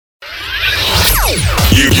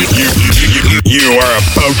You are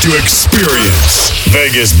about to experience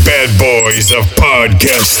Vegas bad boys of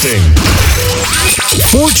podcasting.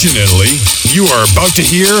 Fortunately, you are about to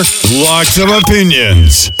hear lots of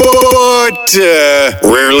opinions, but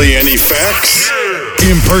rarely any facts.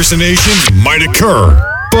 Impersonations might occur,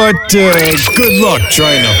 but good luck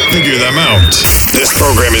trying to figure them out. This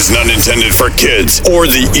program is not intended for kids or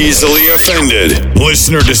the easily offended.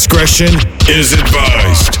 Listener discretion is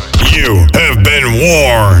advised. You have been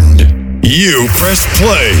warned. You press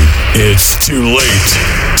play. It's too late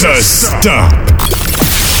to stop.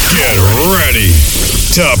 Get ready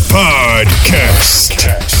to podcast.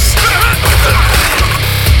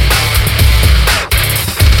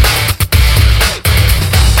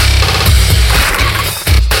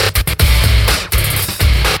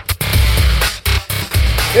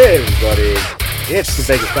 Hey everybody, it's the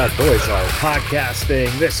Vegas Bad Boys of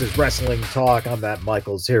podcasting. This is Wrestling Talk. I'm Matt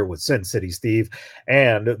Michaels here with Sin City Steve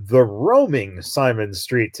and the roaming Simon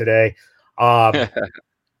Street today. Mr.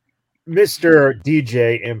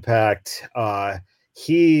 DJ Impact,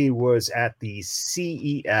 he was at the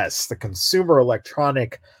CES, the Consumer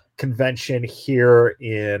Electronic Convention here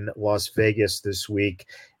in Las Vegas this week.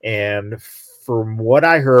 And from what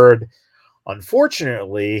I heard,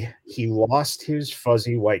 unfortunately, he lost his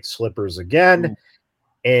fuzzy white slippers again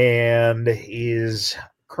and is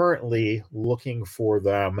currently looking for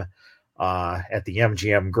them at the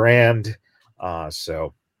MGM Grand.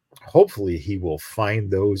 So hopefully he will find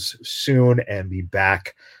those soon and be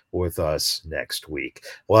back with us next week.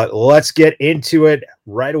 Well, let's get into it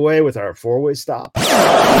right away with our four-way stop.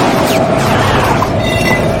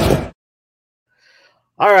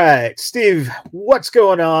 All right, Steve, what's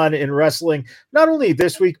going on in wrestling? Not only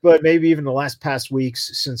this week, but maybe even the past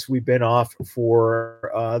weeks since we've been off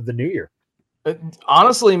for the new year.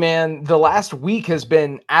 Honestly, man, the last week has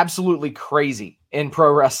been absolutely crazy in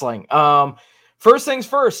pro wrestling. First things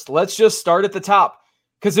first, let's just start at the top.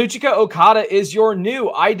 Kazuchika Okada is your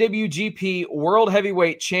new IWGP World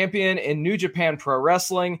Heavyweight Champion in New Japan Pro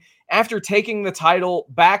Wrestling after taking the title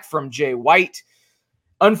back from Jay White.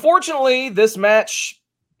 Unfortunately, this match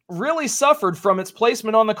really suffered from its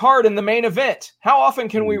placement on the card in the main event. How often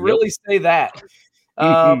can we really say that?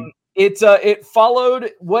 It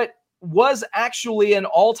followed what was actually an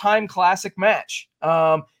all-time classic match.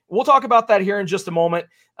 We'll talk about that here in just a moment.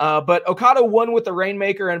 But Okada won with the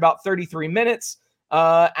Rainmaker in about 33 minutes.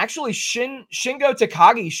 Actually, Shingo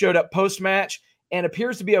Takagi showed up post-match and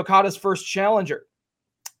appears to be Okada's first challenger.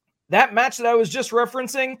 That match that I was just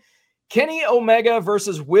referencing, Kenny Omega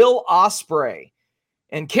versus Will Ospreay.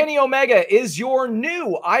 And Kenny Omega is your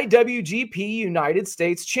new IWGP United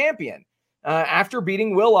States champion after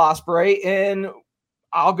beating Will Ospreay in,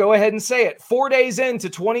 I'll go ahead and say it, 4 days into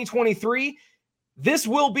 2023. This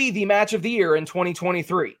will be the match of the year in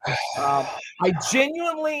 2023. I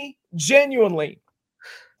genuinely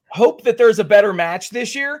hope that there's a better match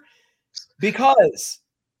this year because,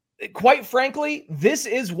 quite frankly, this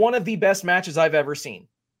is one of the best matches I've ever seen.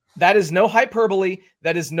 That is no hyperbole.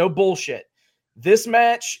 That is no bullshit. This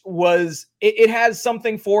match was, it has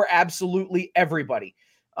something for absolutely everybody.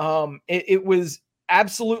 It was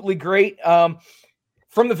absolutely great.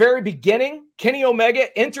 From the very beginning, Kenny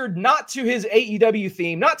Omega entered not to his AEW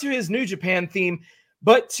theme, not to his New Japan theme,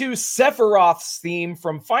 but to Sephiroth's theme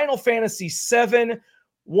from Final Fantasy VII,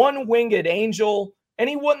 One Winged Angel, and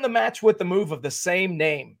he won the match with the move of the same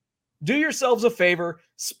name. Do yourselves a favor,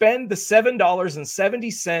 spend the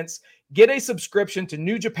 $7.70, get a subscription to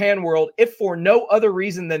New Japan World, if for no other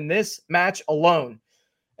reason than this match alone.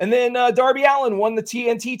 And then Darby Allin won the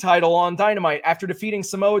TNT title on Dynamite after defeating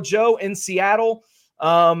Samoa Joe in Seattle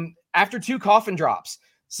after 2 coffin drops.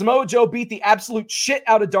 Samoa Joe beat the absolute shit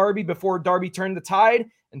out of Darby before Darby turned the tide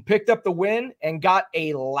and picked up the win and got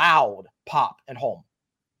a loud pop at home.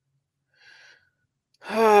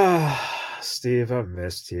 Steve, I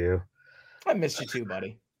missed you. I missed you too,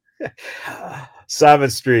 buddy. Simon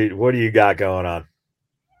Street, what do you got going on?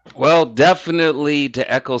 Well, definitely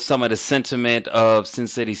to echo some of the sentiment of Sin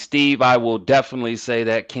City Steve, I will definitely say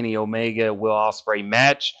that Kenny Omega Will Ospreay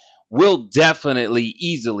match will definitely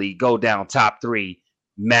easily go down top 3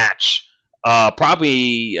 match.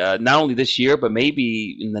 Probably not only this year, but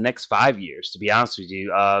maybe in the next 5 years, to be honest with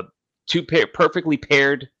you. 2 perfectly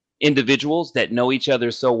paired individuals that know each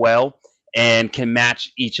other so well and can match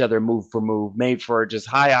each other move for move, made for just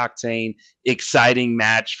high octane, exciting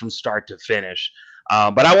match from start to finish.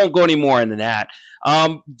 But I won't go any more into that.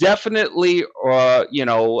 Definitely,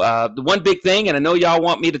 the one big thing, and I know y'all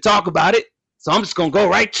want me to talk about it, so I'm just going to go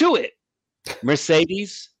right to it.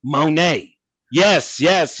 Mercedes Moné. Yes.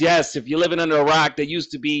 If you're living under a rock, that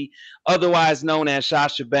used to be otherwise known as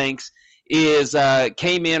Sasha Banks, is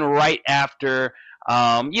came in right after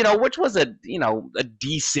which was a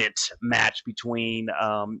decent match between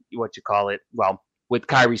with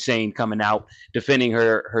Kairi Sane coming out defending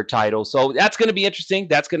her title. So that's going to be interesting.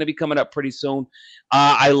 That's going to be coming up pretty soon.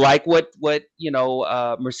 I like what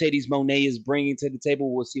Mercedes Moné is bringing to the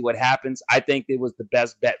table. We'll see what happens. I think it was the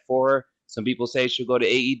best bet for her. Some people say she'll go to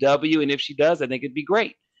AEW, and if she does, I think it'd be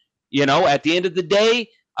great. At the end of the day,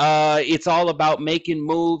 it's all about making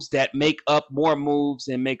moves that make up more moves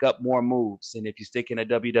and make up more moves. And if you stick in a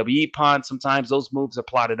WWE pond, sometimes those moves are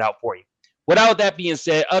plotted out for you. Without that being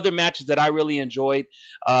said, other matches that I really enjoyed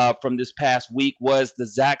from this past week was the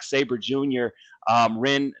Zack Sabre Jr.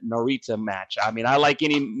 Ren Narita match. I mean, I like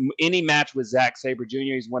any match with Zack Sabre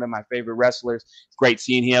Jr. He's one of my favorite wrestlers. It's great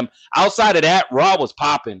seeing him. Outside of that, Raw was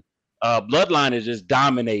popping. Bloodline is just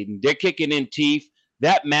dominating. They're kicking in teeth.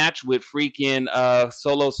 That match with freaking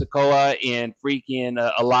Solo Sikoa and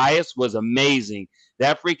freaking Elias was amazing.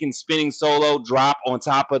 That freaking spinning solo drop on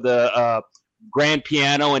top of the grand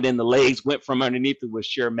piano, and then the legs went from underneath it was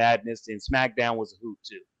sheer madness, and SmackDown was a hoot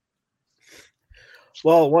too.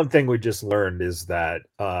 Well, one thing we just learned is that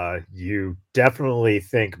you definitely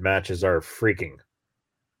think matches are freaking.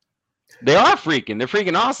 They are freaking. They're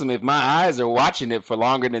freaking awesome if my eyes are watching it for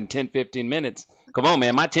longer than 10, 15 minutes. Come on,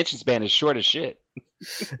 man. My attention span is short as shit.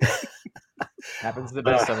 Happens to the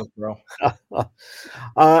best of us, bro.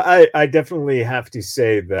 I definitely have to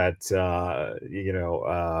say that,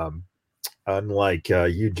 unlike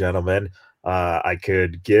you gentlemen, I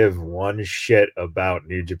could give one shit about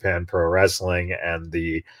New Japan Pro Wrestling and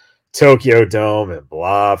the Tokyo Dome and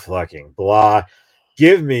blah, fucking blah.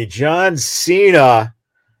 Give me John Cena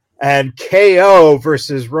and KO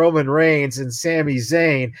versus Roman Reigns and Sami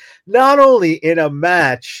Zayn, not only in a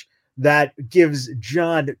match that gives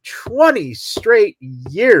John 20 straight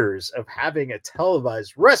years of having a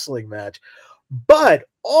televised wrestling match, but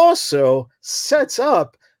also sets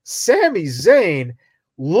up Sami Zayn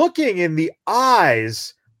looking in the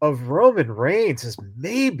eyes of Roman Reigns as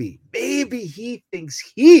maybe he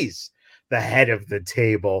thinks he's the head of the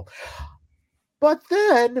table. But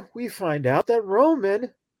then we find out that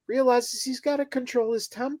Roman realizes he's got to control his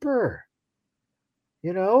temper.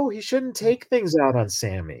 He shouldn't take things out on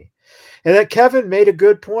Sami. And that Kevin made a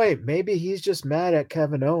good point. Maybe he's just mad at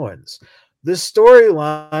Kevin Owens. The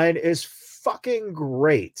storyline is fucking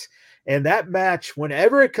great. And that match,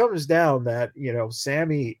 whenever it comes down that,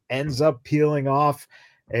 Sami ends up peeling off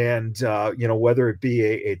and, whether it be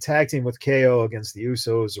a tag team with KO against the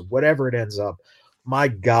Usos or whatever it ends up, my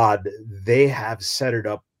God, they have set it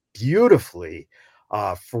up beautifully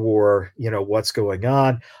for, what's going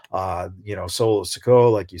on. Solo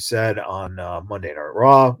Sikoa, like you said, on Monday Night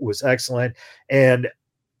Raw was excellent. And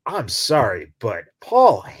I'm sorry, but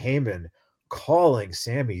Paul Heyman calling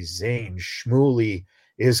Sami Zayn Shmooly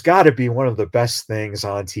is got to be one of the best things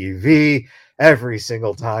on TV. Every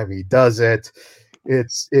single time he does it,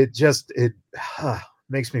 it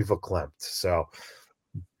makes me verklempt. So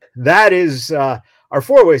that is our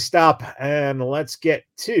four-way stop, and let's get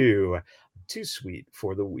to Too Sweet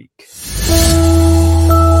for the Week.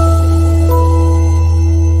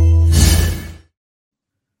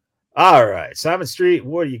 All right, Simon Street,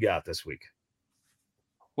 what do you got this week?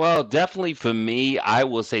 Well, definitely for me, I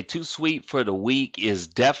will say Too Sweet for the Week is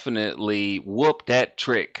definitely Whoop That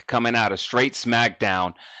Trick coming out of straight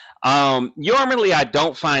SmackDown. Normally, I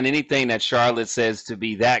don't find anything that Charlotte says to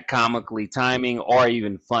be that comically timing or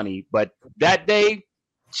even funny, but that day,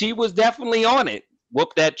 she was definitely on it.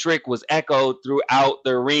 Whoop That Trick was echoed throughout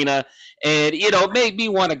the arena, and, made me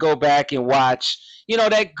want to go back and watch,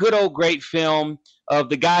 that good old great film of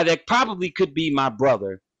the guy that probably could be my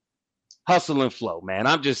brother. Hustle and Flow, man.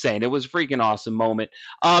 I'm just saying, it was a freaking awesome moment.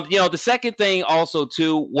 The second thing also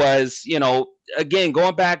too was, again,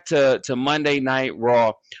 going back to Monday Night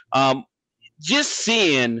Raw, just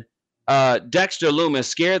seeing Dexter Lumis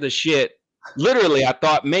scare the shit. Literally, I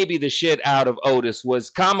thought maybe the shit out of Otis was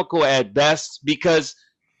comical at best, because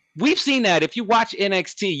we've seen that. If you watch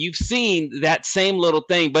NXT, you've seen that same little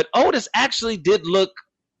thing, but Otis actually did look,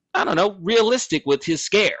 I don't know, realistic with his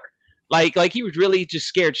scare. Like he was really just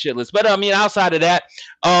scared shitless. But outside of that,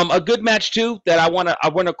 a good match too that I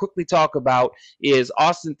wanna quickly talk about is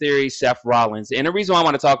Austin Theory, Seth Rollins. And the reason why I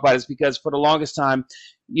want to talk about it is because for the longest time,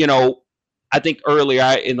 I think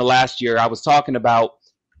earlier in the last year, I was talking about,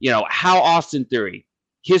 how Austin Theory,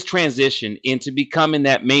 his transition into becoming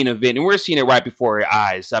that main event, and we're seeing it right before our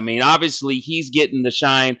eyes. I mean, obviously he's getting the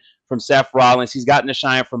shine from Seth Rollins. He's gotten the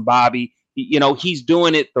shine from Bobby. He's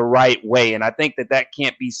doing it the right way. And I think that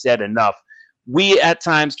can't be said enough. We at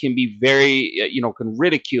times can be very, can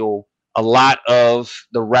ridicule a lot of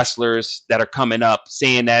the wrestlers that are coming up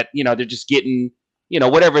saying that, they're just getting,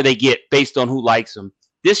 whatever they get based on who likes them.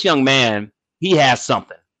 This young man, he has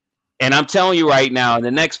something. And I'm telling you right now, in the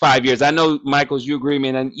next 5 years, I know, Michaels, you agree,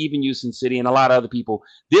 man, and even you, Sin City, and a lot of other people,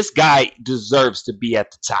 this guy deserves to be at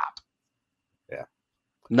the top. Yeah.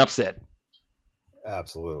 Enough said.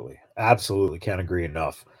 Absolutely. Absolutely. Can't agree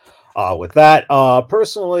enough. With that,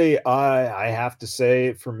 personally, I have to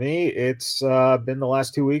say, for me, it's been the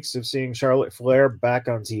last 2 weeks of seeing Charlotte Flair back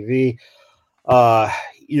on TV.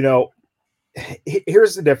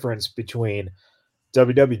 Here's the difference between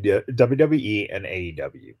WWE and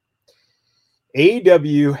AEW.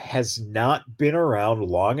 AEW has not been around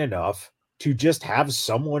long enough to just have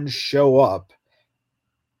someone show up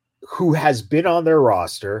who has been on their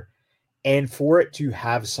roster and for it to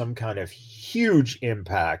have some kind of huge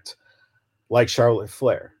impact like Charlotte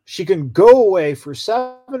Flair. She can go away for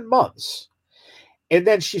 7 months and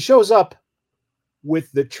then she shows up with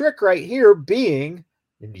the trick right here being,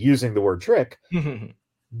 and using the word trick,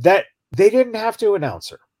 that they didn't have to announce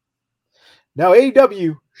her. Now,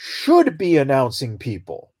 AEW should be announcing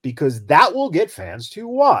people because that will get fans to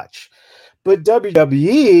watch. But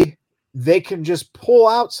WWE, they can just pull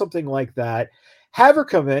out something like that, have her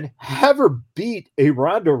come in, have her beat a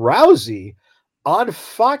Ronda Rousey on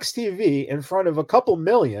Fox TV in front of a couple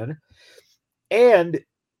million, and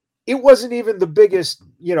it wasn't even the biggest,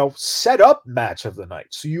 set up match of the night.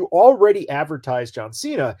 So you already advertised John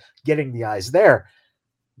Cena getting the eyes there.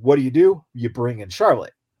 What do? You bring in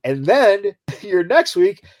Charlotte. And then your next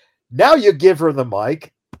week, now you give her the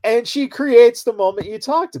mic and she creates the moment you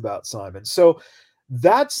talked about, Simon. So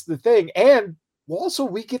that's the thing. And also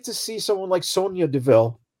we get to see someone like Sonya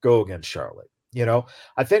Deville go against Charlotte.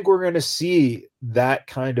 I think we're going to see that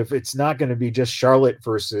kind of, it's not going to be just Charlotte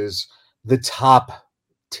versus the top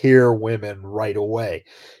tier women right away.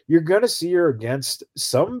 You're going to see her against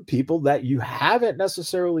some people that you haven't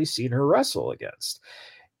necessarily seen her wrestle against.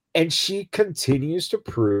 And she continues to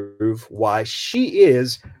prove why she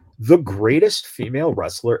is the greatest female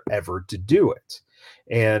wrestler ever to do it.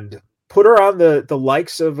 And put her on the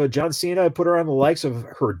likes of John Cena, put her on the likes of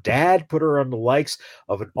her dad, put her on the likes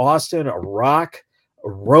of an Austin, a Rock, a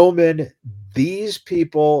Roman. These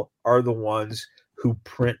people are the ones who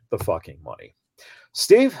print the fucking money.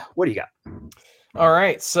 Steve, what do you got? All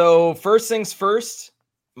right. So first things first,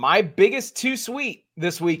 my biggest too sweet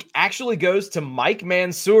this week actually goes to Mike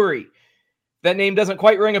Mansouri. That name doesn't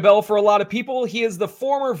quite ring a bell for a lot of people. He is the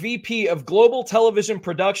former VP of Global Television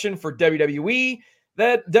Production for WWE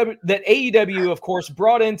that AEW, of course,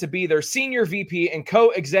 brought in to be their senior VP and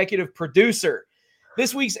co-executive producer.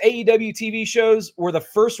 This week's AEW TV shows were the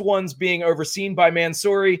first ones being overseen by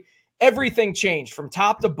Mansouri. Everything changed from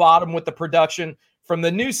top to bottom with the production, from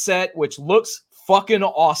the new set, which looks fucking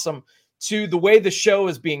awesome, to the way the show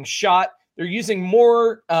is being shot. They're using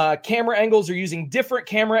more camera angles. They're using different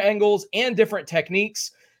camera angles and different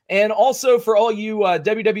techniques. And also for all you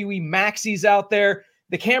WWE maxis out there,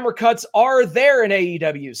 the camera cuts are there in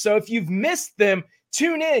AEW. So if you've missed them,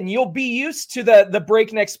 tune in. You'll be used to the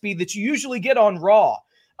breakneck speed that you usually get on Raw.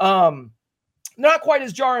 Not quite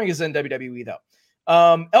as jarring as in WWE,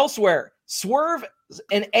 though. Elsewhere, Swerve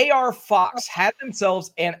and AR Fox had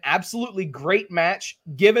themselves an absolutely great match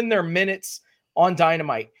given their minutes on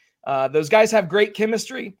Dynamite. Those guys have great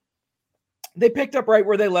chemistry. They picked up right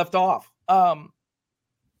where they left off.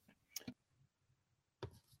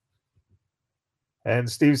 And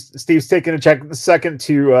Steve's taking a second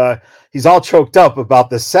to he's all choked up about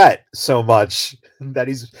the set so much that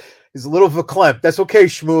he's a little verklempt. That's okay,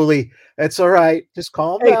 Shmuley. That's all right. Just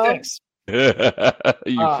calm down. Thanks.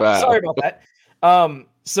 Foul. Sorry about that.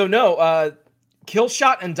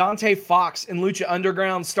 Killshot and Dante Fox in Lucha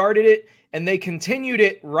Underground started it, and they continued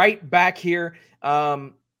it right back here.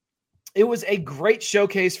 It was a great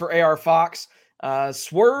showcase for AR Fox.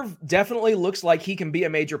 Swerve definitely looks like he can be a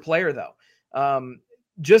major player, though.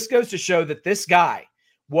 Just goes to show that this guy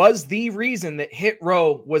was the reason that Hit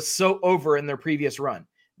Row was so over in their previous run.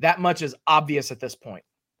 That much is obvious at this point.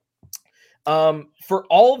 For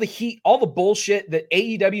all the heat, all the bullshit that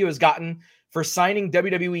AEW has gotten for signing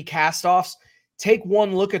WWE castoffs, take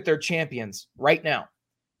one look at their champions right now.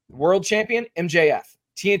 World champion, MJF.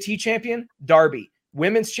 TNT champion, Darby.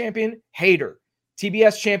 Women's champion, Hayter.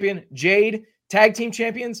 TBS champion, Jade. Tag team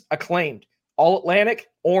champions, Acclaimed. All Atlantic,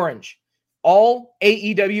 Orange. All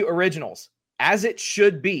AEW originals, as it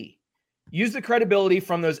should be. Use the credibility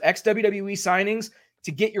from those ex-WWE signings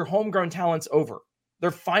to get your homegrown talents over.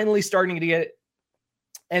 They're finally starting to get it.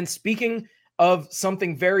 And speaking of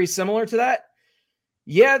something very similar to that,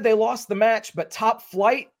 yeah, they lost the match, but Top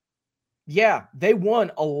Flight, Yeah, they won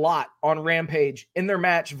a lot on Rampage in their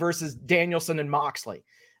match versus Danielson and Moxley.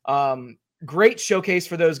 Great showcase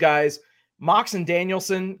for those guys. Mox and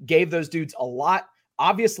Danielson gave those dudes a lot.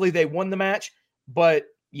 Obviously, they won the match, but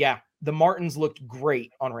yeah, the Martins looked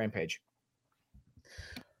great on Rampage.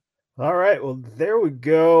 All right, well, there we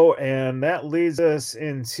go. And that leads us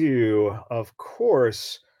into, of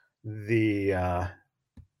course, the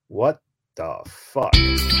what the fuck?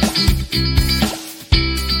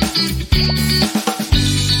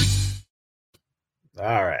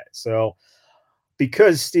 All right, so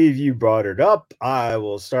because Steve, you brought it up, I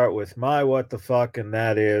will start with my what the fuck, and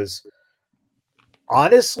that is,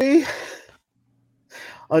 honestly,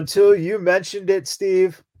 until you mentioned it,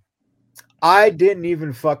 Steve, I didn't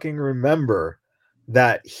even fucking remember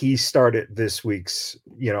that he started this week's,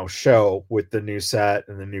 show with the new set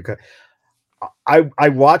and the new cut. I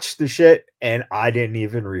watched the shit and I didn't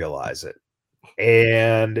even realize it.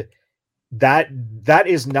 And that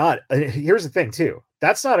is not, here's the thing too.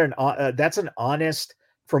 That's not that's an honest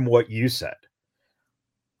from what you said.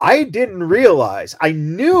 I didn't realize. I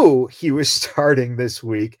knew he was starting this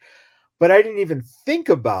week, but I didn't even think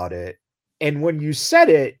about it. And when you said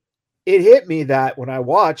it, it hit me that when I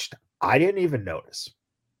watched, I didn't even notice.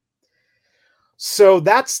 So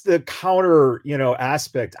that's the counter,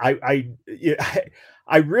 aspect. I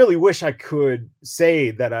really wish I could say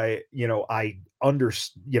that I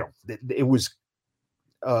understand, it was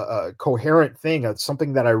a coherent thing. It's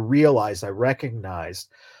something that I realized, I recognized.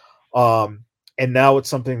 And now it's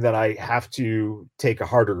something that I have to take a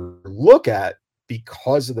harder look at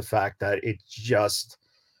because of the fact that it just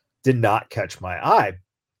did not catch my eye.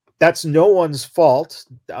 That's no one's fault.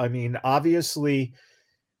 I mean, obviously,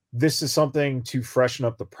 this is something to freshen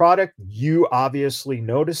up the product. You obviously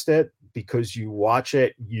noticed it because you watch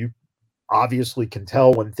it. You obviously can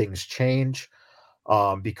tell when things change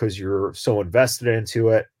because you're so invested into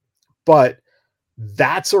it. But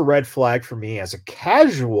that's a red flag for me as a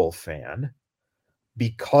casual fan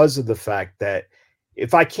because of the fact that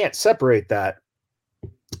if I can't separate that,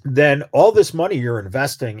 then all this money you're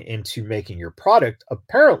investing into making your product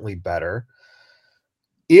apparently better,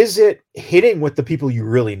 is it hitting with the people you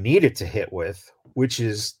really need it to hit with, which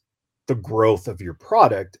is the growth of your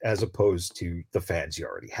product as opposed to the fans you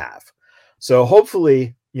already have. So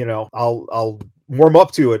hopefully, I'll warm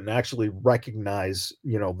up to it and actually recognize,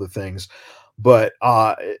 the things. But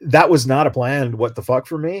that was not a planned what the fuck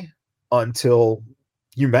for me until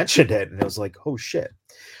you mentioned it. And it was like, oh shit.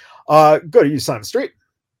 Go to you, Simon Street.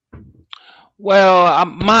 Well,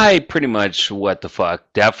 my pretty much what the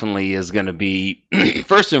fuck definitely is going to be,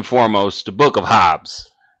 first and foremost, the Book of Hobbes.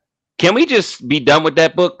 Can we just be done with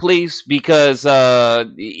that book, please? Because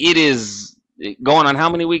it is going on how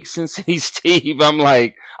many weeks since Steve? I'm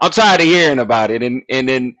tired of hearing about it. And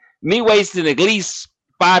then me wasting at least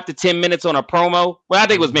 5 to 10 minutes on a promo. Well, I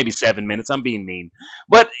think it was maybe 7 minutes. I'm being mean.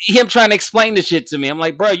 But him trying to explain the shit to me. I'm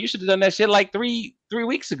like, bro, you should have done that shit like three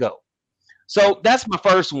weeks ago. So that's my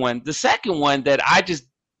first one. The second one that I just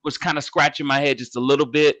was kind of scratching my head just a little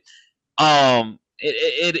bit. And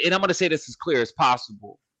I'm going to say this as clear as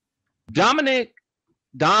possible. Dom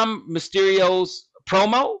Mysterio's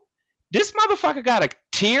promo, this motherfucker got a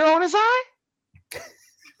tear on his eye?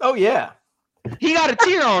 Oh, yeah. He got a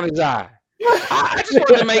tear on his eye. I just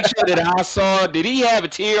wanted to make sure that I saw, did he have a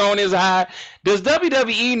tear on his eye? Does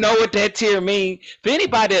WWE know what that tear means? For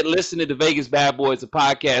anybody that listen to the Vegas Bad Boys of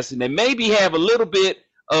podcast and they maybe have a little bit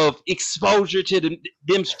of exposure to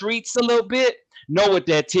them streets a little bit, know what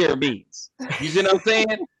that tear means. You see what I'm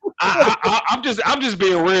saying? I'm just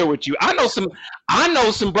being real with you. I know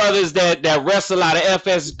some brothers that wrestle out of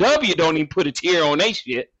FSW don't even put a tear on their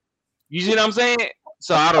shit. You see what I'm saying?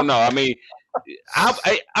 So I don't know. I mean,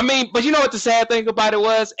 but you know what the sad thing about it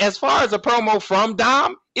was? As far as a promo from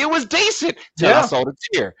Dom, it was decent till I saw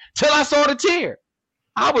the tear.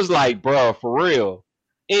 I was like, bro, for real.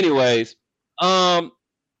 Anyways,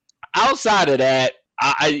 outside of that,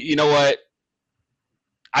 I you know what?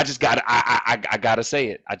 I just gotta I gotta say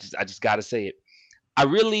it. I just gotta say it. I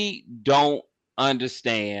really don't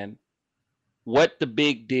understand what the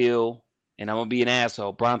big deal, and I'm gonna be an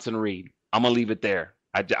asshole, Bronson Reed. I'm gonna leave it there.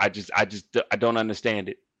 I don't understand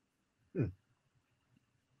it.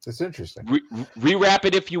 That's interesting. Rewrap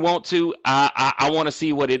it if you want to. I want to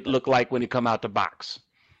see what it looked like when it come out the box.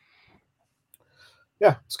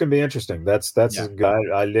 Yeah, it's gonna be interesting. That's a guy.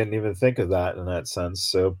 I didn't even think of that in that sense.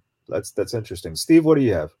 So that's interesting. Steve, what do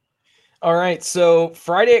you have? All right. So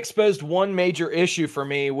Friday exposed one major issue for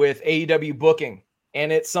me with AEW booking,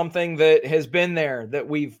 and it's something that has been there that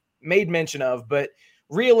we've made mention of, but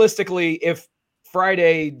realistically, if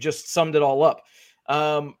Friday just summed it all up.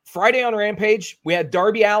 Friday on Rampage, we had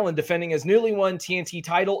Darby Allin defending his newly won TNT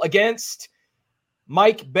title against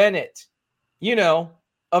Mike Bennett,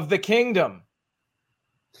 of the Kingdom.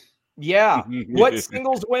 Yeah. What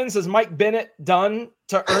singles wins has Mike Bennett done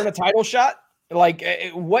to earn a title shot? Like,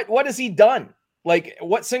 what has he done? Like,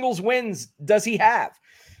 what singles wins does he have?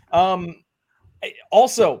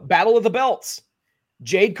 Also, Battle of the Belts.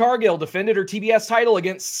 Jade Cargill defended her TBS title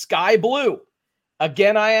against Sky Blue.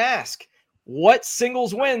 Again, I ask, what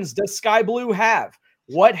singles wins does Sky Blue have?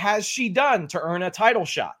 What has she done to earn a title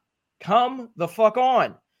shot? Come the fuck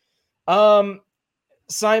on.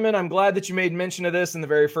 Simon, I'm glad that you made mention of this in the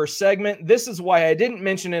very first segment. This is why I didn't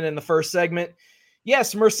mention it in the first segment.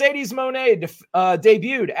 Yes, Mercedes Moné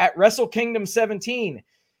debuted at Wrestle Kingdom 17.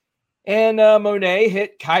 And Monet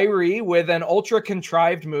hit Kyrie with an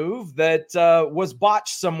ultra-contrived move that was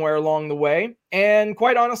botched somewhere along the way and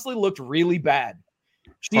quite honestly looked really bad.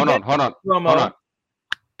 Hold on.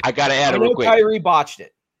 I got to add it real quick. Kyrie botched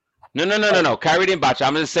it. No. Kyrie didn't botch it.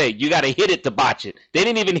 I'm going to say, you got to hit it to botch it. They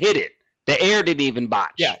didn't even hit it. The air didn't even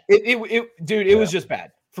botch. Yeah, it was just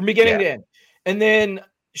bad from beginning to end. And then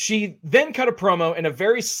she then cut a promo in a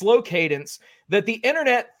very slow cadence that the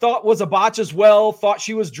internet thought was a botch as well, thought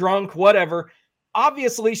she was drunk, whatever.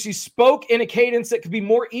 Obviously, she spoke in a cadence that could be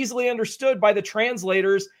more easily understood by the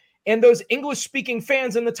translators and those English-speaking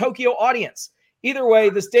fans in the Tokyo audience. Either way,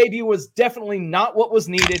 this debut was definitely not what was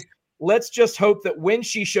needed. Let's just hope that when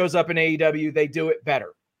she shows up in AEW, they do it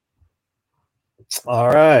better. All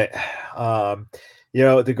right.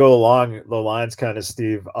 To go along the lines kind of,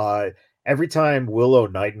 Steve, every time Willow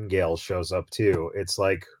Nightingale shows up too, it's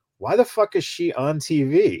like, why the fuck is she on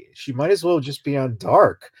TV? She might as well just be on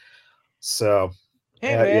Dark. So,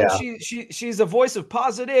 hey man, she's a voice of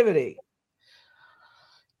positivity.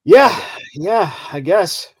 Yeah, I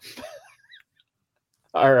guess.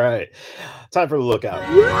 All right, time for the lookout.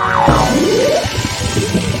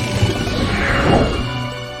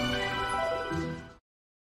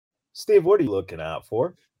 Steve, what are you looking out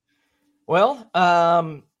for? Well,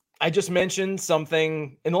 I just mentioned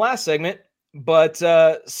something in the last segment, but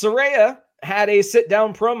Saraya had a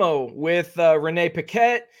sit-down promo with Renee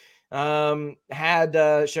Paquette, had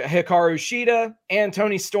Hikaru Shida and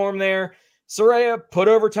Toni Storm there. Saraya put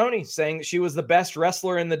over Toni, saying that she was the best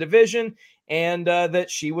wrestler in the division and that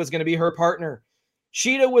she was going to be her partner.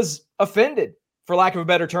 Shida was offended, for lack of a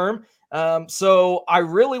better term. So I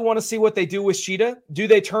really want to see what they do with Shida. Do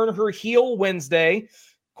they turn her heel Wednesday?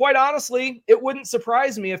 Quite honestly, it wouldn't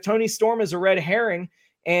surprise me if Toni Storm is a red herring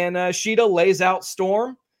and Shida lays out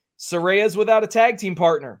Storm. Saraya's without a tag team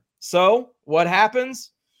partner. So what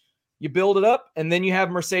happens? You build it up, and then you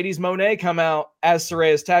have Mercedes Moné come out as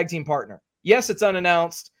Saraya's tag team partner. Yes, it's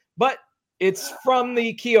unannounced, but it's from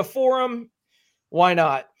the Kia Forum. Why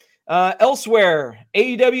not? Elsewhere,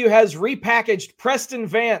 AEW has repackaged Preston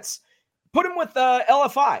Vance. Put him with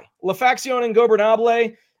LFI, La Facción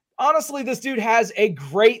Ingobernable. Honestly, this dude has a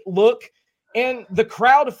great look, and the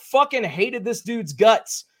crowd fucking hated this dude's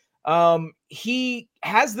guts. He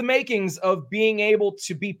has the makings of being able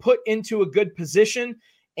to be put into a good position,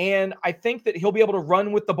 and I think that he'll be able to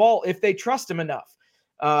run with the ball if they trust him enough.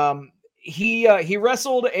 He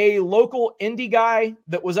wrestled a local indie guy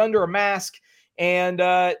that was under a mask, and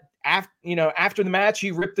after the match,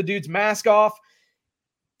 he ripped the dude's mask off.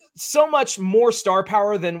 So much more star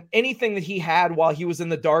power than anything that he had while he was in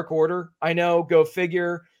the Dark Order. I know, go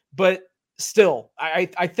figure, but still, I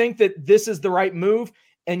think that this is the right move.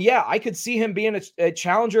 And yeah, I could see him being a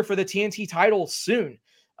challenger for the TNT title soon.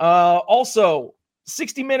 Also,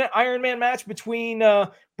 60-minute Iron Man match between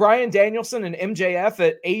Bryan Danielson and MJF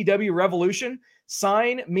at AEW Revolution.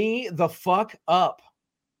 Sign me the fuck up.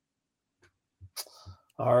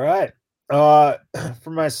 All right.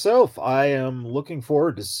 For myself, I am looking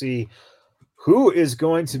forward to see who is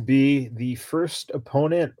going to be the first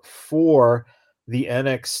opponent for the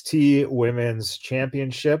NXT Women's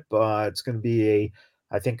Championship. It's going to be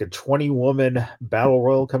I think a 20-woman battle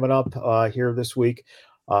royal coming up here this week.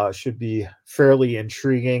 Should be fairly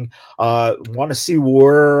intriguing. Want to see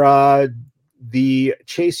where the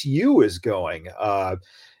Chase U is going.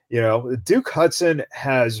 Duke Hudson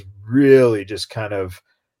has really just kind of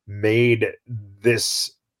made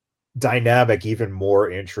this dynamic even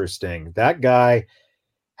more interesting. That guy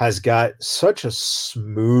has got such a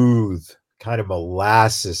smooth kind of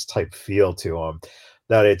molasses type feel to him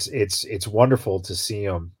that it's wonderful to see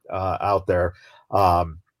him out there.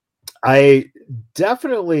 I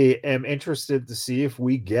definitely am interested to see if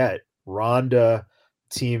we get Ronda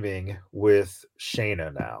teaming with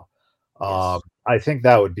Shayna now. Yes. I think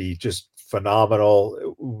that would be just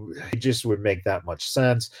phenomenal. It just would make that much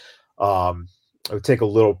sense. it would take a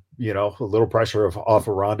little pressure off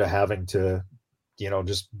of Ronda having to,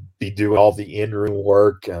 just be doing all the in-ring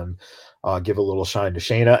work and give a little shine to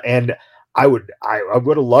Shayna. And I would have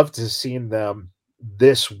loved to have seen them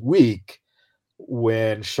this week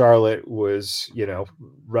when Charlotte was,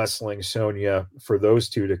 wrestling Sonya, for those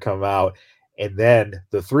two to come out and then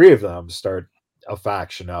the three of them start a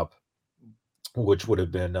faction up, which would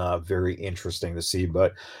have been very interesting to see.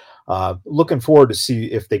 But looking forward to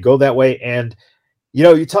see if they go that way. And,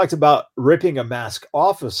 you talked about ripping a mask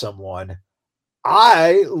off of someone.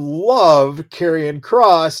 I love Karrion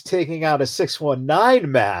Kross taking out a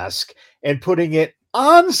 619 mask and putting it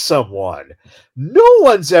on someone. No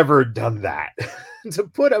one's ever done that. To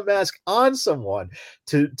put a mask on someone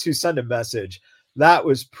to send a message. That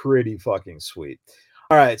was pretty fucking sweet.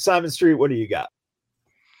 All right, Simon Street, what do you got?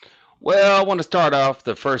 Well, I want to start off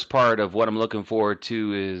the first part of what I'm looking forward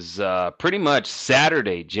to is pretty much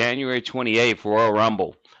Saturday, January 28th for Royal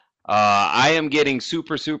Rumble. I am getting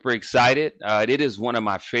super, super excited. It is one of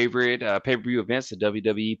my favorite pay-per-view events that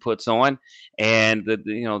WWE puts on, and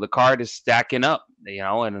the card is stacking up.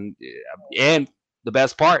 And the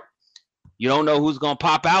best part, you don't know who's going to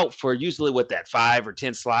pop out for usually 5 or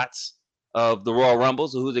 10 slots of the Royal Rumble,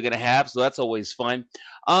 so who they're going to have. So that's always fun.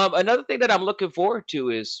 Another thing that I'm looking forward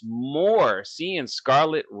to is seeing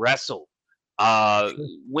Scarlett wrestle.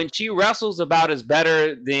 When she wrestles, about as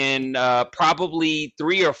better than probably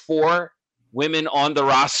 3 or 4 women on the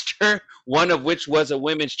roster, one of which was a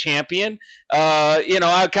women's champion.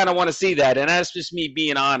 I kind of want to see that. And that's just me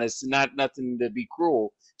being honest, not nothing to be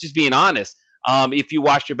cruel, just being honest. If you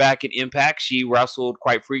watched her back in Impact, she wrestled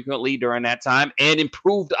quite frequently during that time and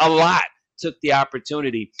improved a lot, took the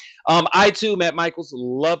opportunity. I too, Matt Michaels,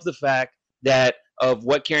 love the fact that of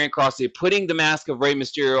what Karrion Kross did, putting the mask of Rey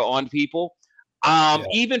Mysterio on people.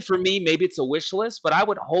 Even for me, maybe it's a wish list, but I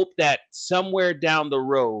would hope that somewhere down the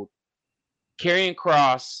road, Karrion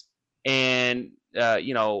Kross and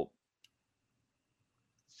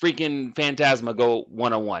freaking Phantasma go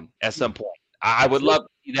one-on-one at some point. I would love to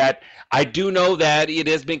see that. I do know that it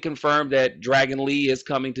has been confirmed that Dragon Lee is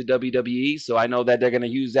coming to WWE, so I know that they're going to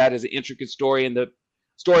use that as an intricate story in the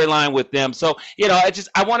storyline with them. So,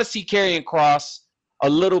 I want to see Karrion Kross a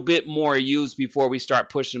little bit more used before we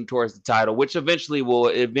start pushing him towards the title, which will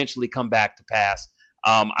eventually come back to pass.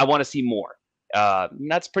 I want to see more. And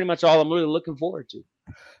that's pretty much all I'm really looking forward to.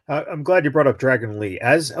 I'm glad you brought up Dragon Lee.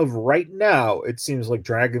 As of right now, it seems like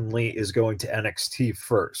Dragon Lee is going to NXT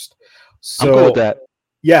first. So, I'm cool with that.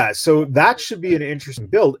 Yeah, so that should be an interesting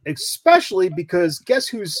build, especially because guess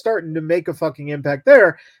who's starting to make a fucking impact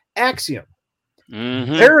there? Axiom.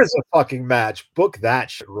 Mm-hmm. There is a fucking match. Book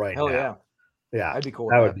that shit right Hell now. yeah. Yeah, that'd be cool.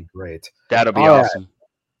 That would be great. That'll be All awesome. Right.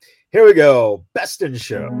 Here we go. Best in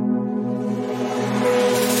Show.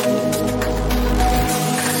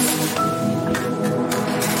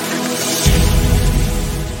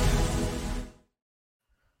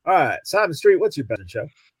 All right, Simon Street, what's your Best in Show?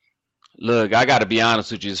 Look, I got to be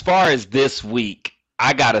honest with you. As far as this week,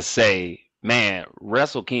 I got to say, man,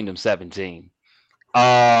 Wrestle Kingdom 17.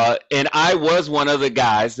 And I was one of the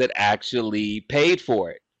guys that actually paid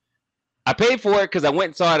for it. I paid for it because I went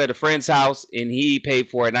and saw it at a friend's house, and he paid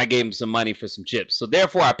for it, and I gave him some money for some chips. So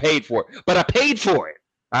therefore, I paid for it. But I paid for it.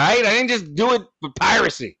 All right, I didn't just do it for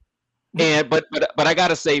piracy. And but I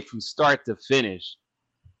gotta say, from start to finish,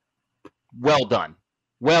 well done,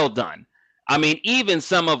 well done. I mean, even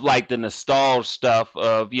some of like the nostalgia stuff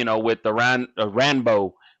of with the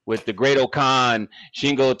Ranbo, with the Great Okan,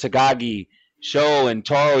 Shingo Takagi, Sho, and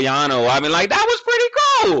Toru Yano. I mean, like that was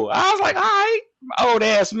pretty cool. I was like, all right, old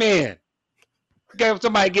ass man. Gave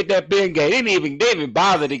somebody get that Bengay. They didn't even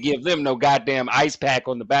bother to give them no goddamn ice pack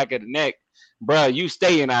on the back of the neck. Bruh, you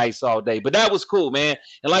stay in ice all day. But that was cool, man.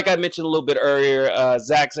 And like I mentioned a little bit earlier,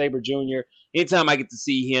 Zack Sabre Jr., anytime I get to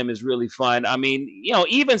see him is really fun. I mean,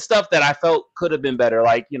 even stuff that I felt could have been better,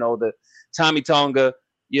 like, the Tommy Tonga,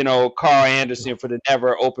 Carl Anderson for the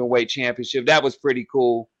Never Openweight Championship. That was pretty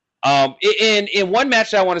cool. In one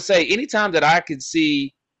match, I want to say, anytime that I could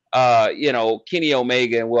see Kenny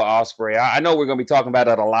Omega and Will Ospreay. I know we're going to be talking about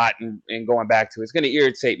it a lot and going back to it. It's going to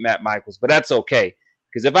irritate Matt Michaels, but that's okay.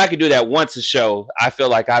 Because if I could do that once a show, I feel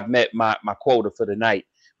like I've met my quota for the night.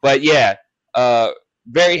 But yeah,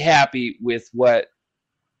 very happy with what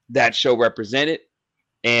that show represented.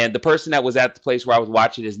 And the person that was at the place where I was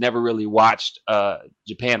watching has never really watched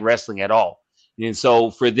Japan wrestling at all. And so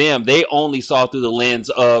for them, they only saw through the lens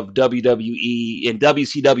of WWE and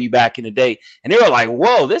WCW back in the day. And they were like,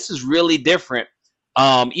 whoa, this is really different.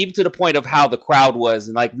 Even to the point of how the crowd was.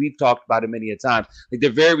 And like we've talked about it many a time, like they're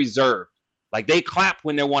very reserved. Like, they clap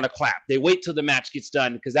when they want to clap. They wait till the match gets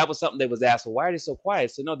done, because that was something they was asked, well, why are they so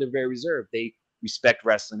quiet? So no, they're very reserved. They respect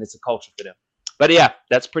wrestling. It's a culture for them. But yeah,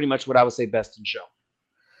 that's pretty much what I would say best in show.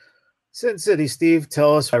 Sin City Steve,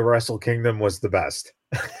 tell us why Wrestle Kingdom was the best.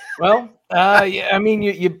 Well, yeah, I mean,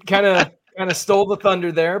 you kind of stole the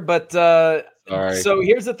thunder there, but so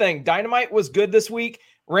here's the thing. Dynamite was good this week.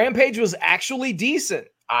 Rampage was actually decent.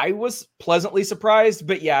 I was pleasantly surprised,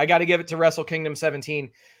 but yeah, I got to give it to Wrestle Kingdom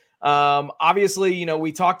 17. Obviously,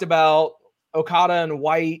 we talked about Okada and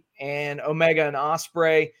White and Omega and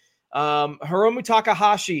Ospreay. Hiromu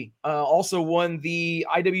Takahashi also won the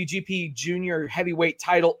IWGP Junior Heavyweight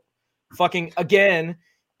title fucking again.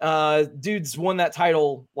 Dude's won that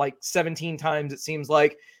title like 17 times, it seems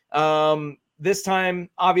like. This time,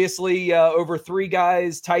 obviously, over 3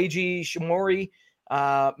 guys, Taiji Shimori,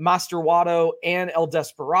 Master Wato, and El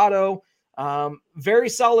Desperado. Very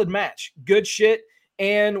solid match. Good shit.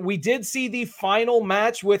 And we did see the final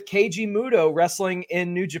match with Keiji Muto wrestling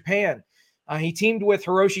in New Japan. He teamed with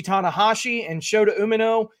Hiroshi Tanahashi and Shota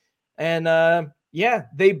Umino. And yeah,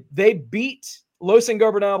 they beat Los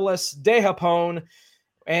Ingobernables de Japón.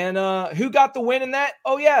 And who got the win in that?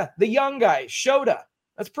 Oh, yeah, the young guy, Shota.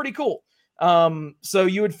 That's pretty cool. So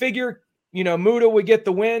you would figure, Muto would get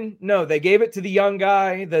the win. No, they gave it to the young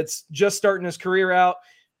guy that's just starting his career out.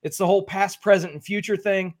 It's the whole past, present, and future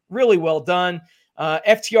thing. Really well done.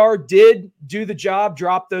 FTR did do the job,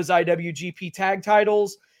 drop those IWGP tag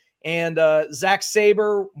titles. And Zack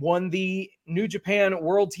Sabre won the New Japan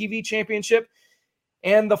World TV Championship.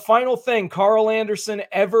 And the final thing Carl Anderson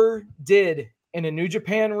ever did in a New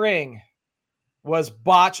Japan ring was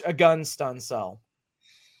botch a gun stun cell.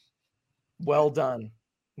 Well done.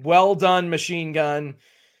 Well done, Machine Gun.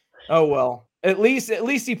 Oh, well. At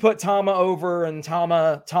least he put Tama over, and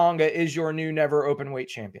Tonga is your new never openweight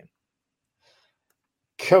champion.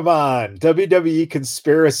 Come on, WWE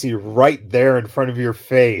conspiracy right there in front of your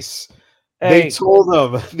face. Hey, they told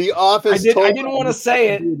them. The Office told them. I didn't want to say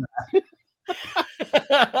it.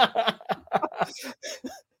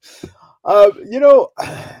 A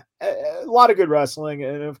lot of good wrestling,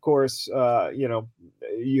 and of course, you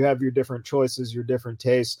have your different choices, your different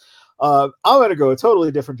tastes. I'm going to go a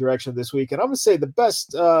totally different direction this week, and I'm going to say the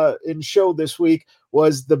best in show this week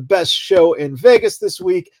was the best show in Vegas this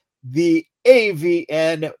week, the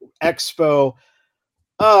AVN Expo.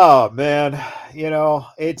 Oh man,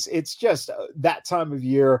 it's just that time of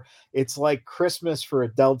year. It's like Christmas for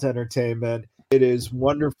adult entertainment. It is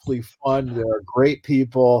wonderfully fun. There are great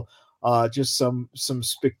people, just some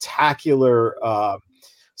spectacular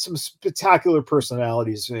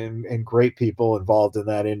personalities and great people involved in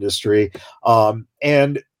that industry.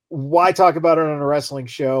 And why talk about it on a wrestling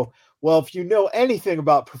show? Well, if you know anything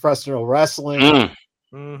about professional wrestling,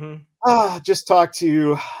 just talk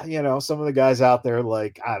to, some of the guys out there,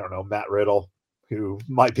 like, I don't know, Matt Riddle, who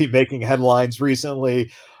might be making headlines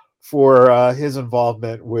recently for his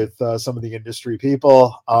involvement with some of the industry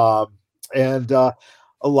people. And a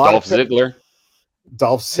lot Dolph Ziggler.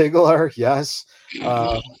 Dolph Ziggler, yes.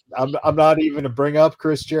 I'm not even to bring up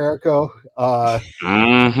Chris Jericho. But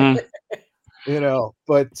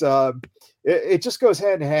it just goes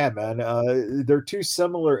hand in hand, man. They're two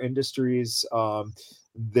similar industries.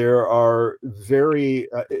 There are the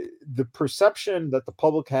perception that the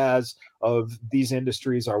public has of these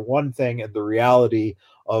industries are one thing, and the reality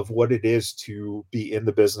of what it is to be in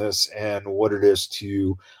the business and what it is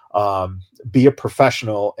to be a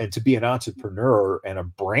professional and to be an entrepreneur and a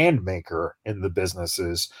brand maker in the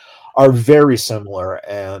businesses are very similar.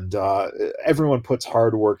 And everyone puts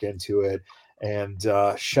hard work into it. And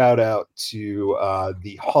shout out to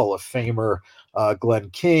the Hall of Famer, Glenn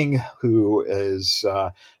King, who is,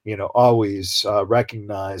 always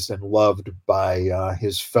recognized and loved by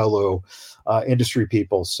his fellow industry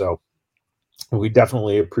people. So we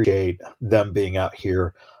definitely appreciate them being out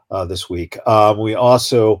here this week. We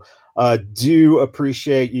also do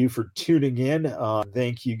appreciate you for tuning in.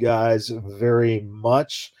 Thank you guys very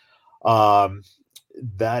much.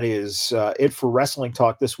 That is it for Wrestling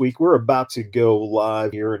Talk this week. We're about to go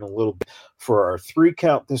live here in a little bit for our 3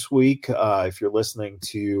 count this week. If you're listening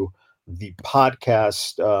to the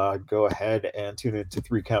podcast, go ahead and tune into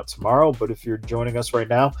 3 count tomorrow. But if you're joining us right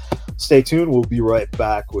now, stay tuned. We'll be right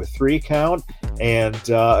back with 3 count. And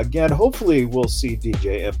again, hopefully we'll see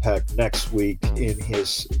DJ Impact next week in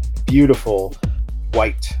his beautiful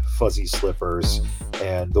white fuzzy slippers,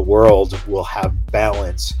 and the world will have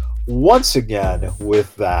balance once again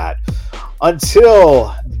with that.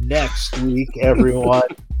 Until next week, everyone,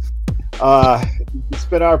 it's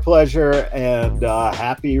been our pleasure, and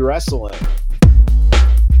happy wrestling.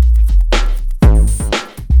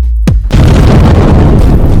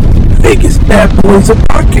 biggest bad boys of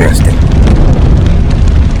podcasting.